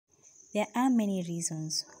There are many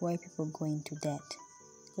reasons why people go into debt.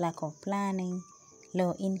 Lack of planning,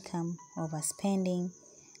 low income, overspending,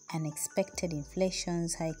 unexpected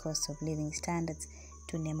inflations, high cost of living standards,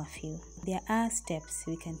 to name a few. There are steps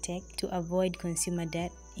we can take to avoid consumer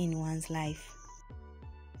debt in one's life.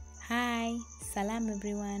 Hi, Salam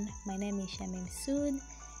everyone. My name is Shamim.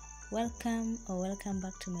 Welcome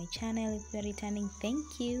back to my channel. If you're returning,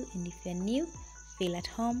 thank you. And if you're new, feel at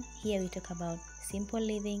home. Here we talk about simple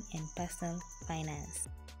living and personal finance.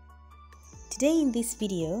 Today in this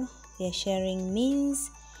video, we are sharing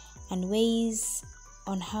means and ways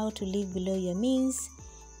on how to live below your means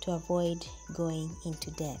to avoid going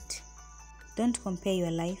into debt. Don't compare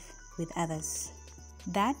your life with others.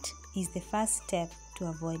 That is the first step to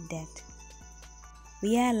avoid debt.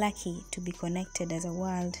 We are lucky to be connected as a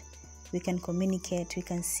world. We can communicate, we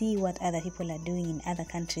can see what other people are doing in other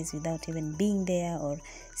countries without even being there or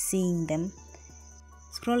seeing them.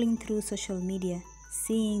 Scrolling through social media,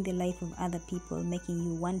 seeing the life of other people making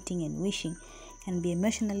you wanting and wishing can be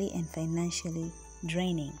emotionally and financially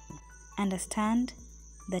draining. Understand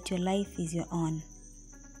that your life is your own.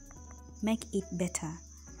 Make it better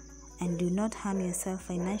and do not harm yourself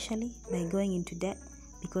financially by going into debt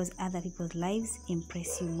because other people's lives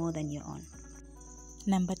impress you more than your own.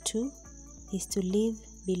 Number 2 is to live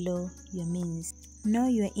below your means. Know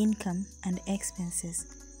your income and expenses.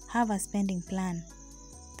 Have a spending plan.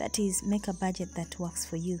 That is, make a budget that works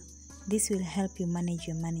for you. This will help you manage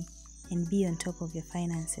your money and be on top of your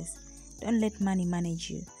finances. Don't let money manage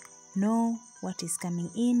you. Know what is coming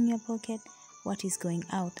in your pocket, what is going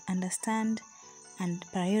out. Understand and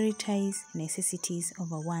prioritize necessities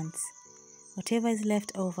over wants. Whatever is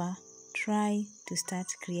left over, try to start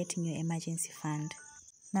creating your emergency fund.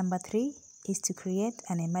 Number 3 is to create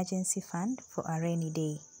an emergency fund for a rainy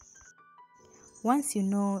day. Once you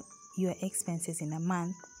know your expenses in a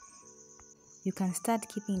month, you can start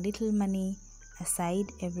keeping little money aside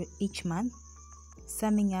each month,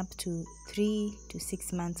 summing up to 3 to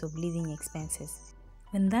 6 months of living expenses.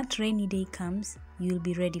 When that rainy day comes, you'll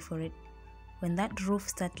be ready for it. When that roof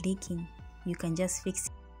starts leaking, you can just fix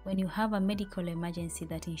it. When you have a medical emergency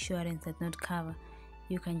that insurance does not cover,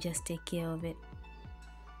 you can just take care of it.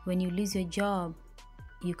 When you lose your job,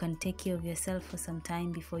 you can take care of yourself for some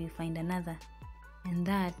time before you find another. And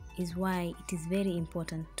that is why it is very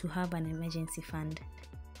important to have an emergency fund.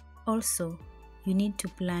 Also, you need to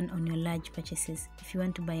plan on your large purchases. If you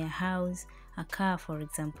want to buy a house, a car for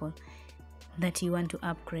example, that you want to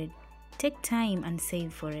upgrade, take time and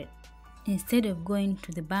save for it. Instead of going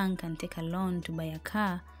to the bank and take a loan to buy a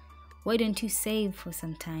car, why don't you save for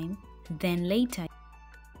some time? Then later,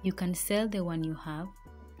 you can sell the one you have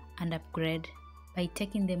and upgrade by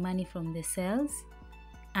taking the money from the sales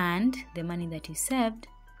and the money that you saved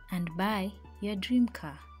and buy your dream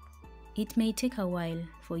car. It may take a while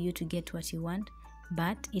for you to get what you want,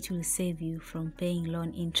 but it will save you from paying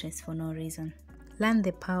loan interest for no reason. Learn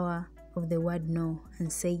the power of the word no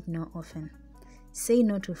and say no often. Say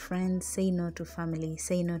no to friends, say no to family,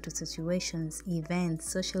 say no to situations, events,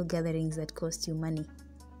 social gatherings that cost you money.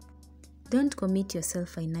 Don't commit yourself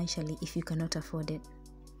financially if you cannot afford it.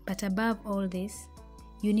 But above all this,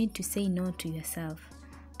 you need to say no to yourself.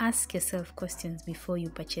 Ask yourself questions before you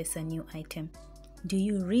purchase a new item. Do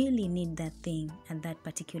you really need that thing at that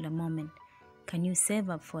particular moment? Can you save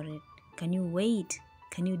up for it? Can you wait?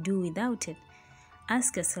 Can you do without it?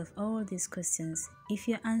 Ask yourself all these questions. If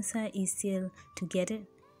your answer is still to get it,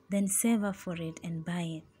 then save up for it and buy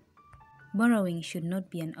it. Borrowing should not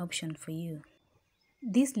be an option for you.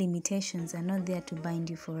 These limitations are not there to bind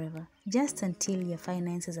you forever, just until your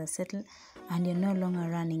finances are settled and you're no longer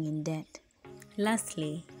running in debt.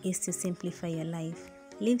 Lastly is to simplify your life.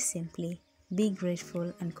 Live simply, be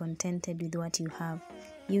grateful and contented with what you have.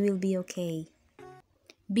 You will be okay.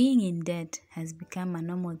 Being in debt has become a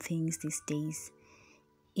normal thing these days.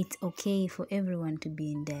 It's okay for everyone to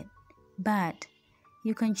be in debt, but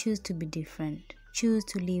you can choose to be different. Choose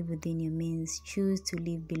to live within your means. Choose to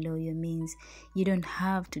live below your means. You don't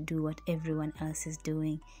have to do what everyone else is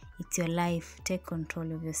doing. It's your life. Take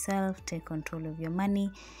control of yourself. Take control of your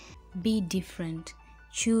money. Be different.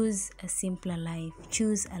 Choose a simpler life.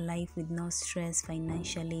 Choose a life with no stress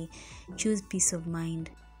financially. Choose peace of mind.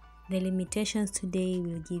 The limitations today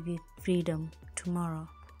will give you freedom tomorrow.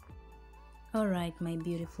 Alright, my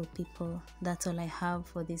beautiful people, that's all I have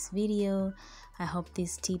for this video. I hope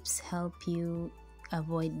these tips help you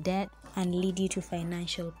avoid debt and lead you to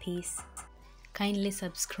financial peace. Kindly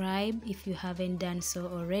subscribe if you haven't done so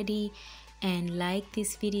already, and like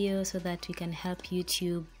this video so that we can help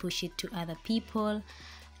YouTube push it to other people.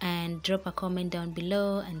 and drop a comment down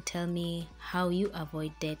below and tell me how you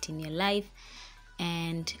avoid debt in your life,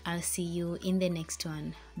 and I'll see you in the next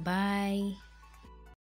one. Bye.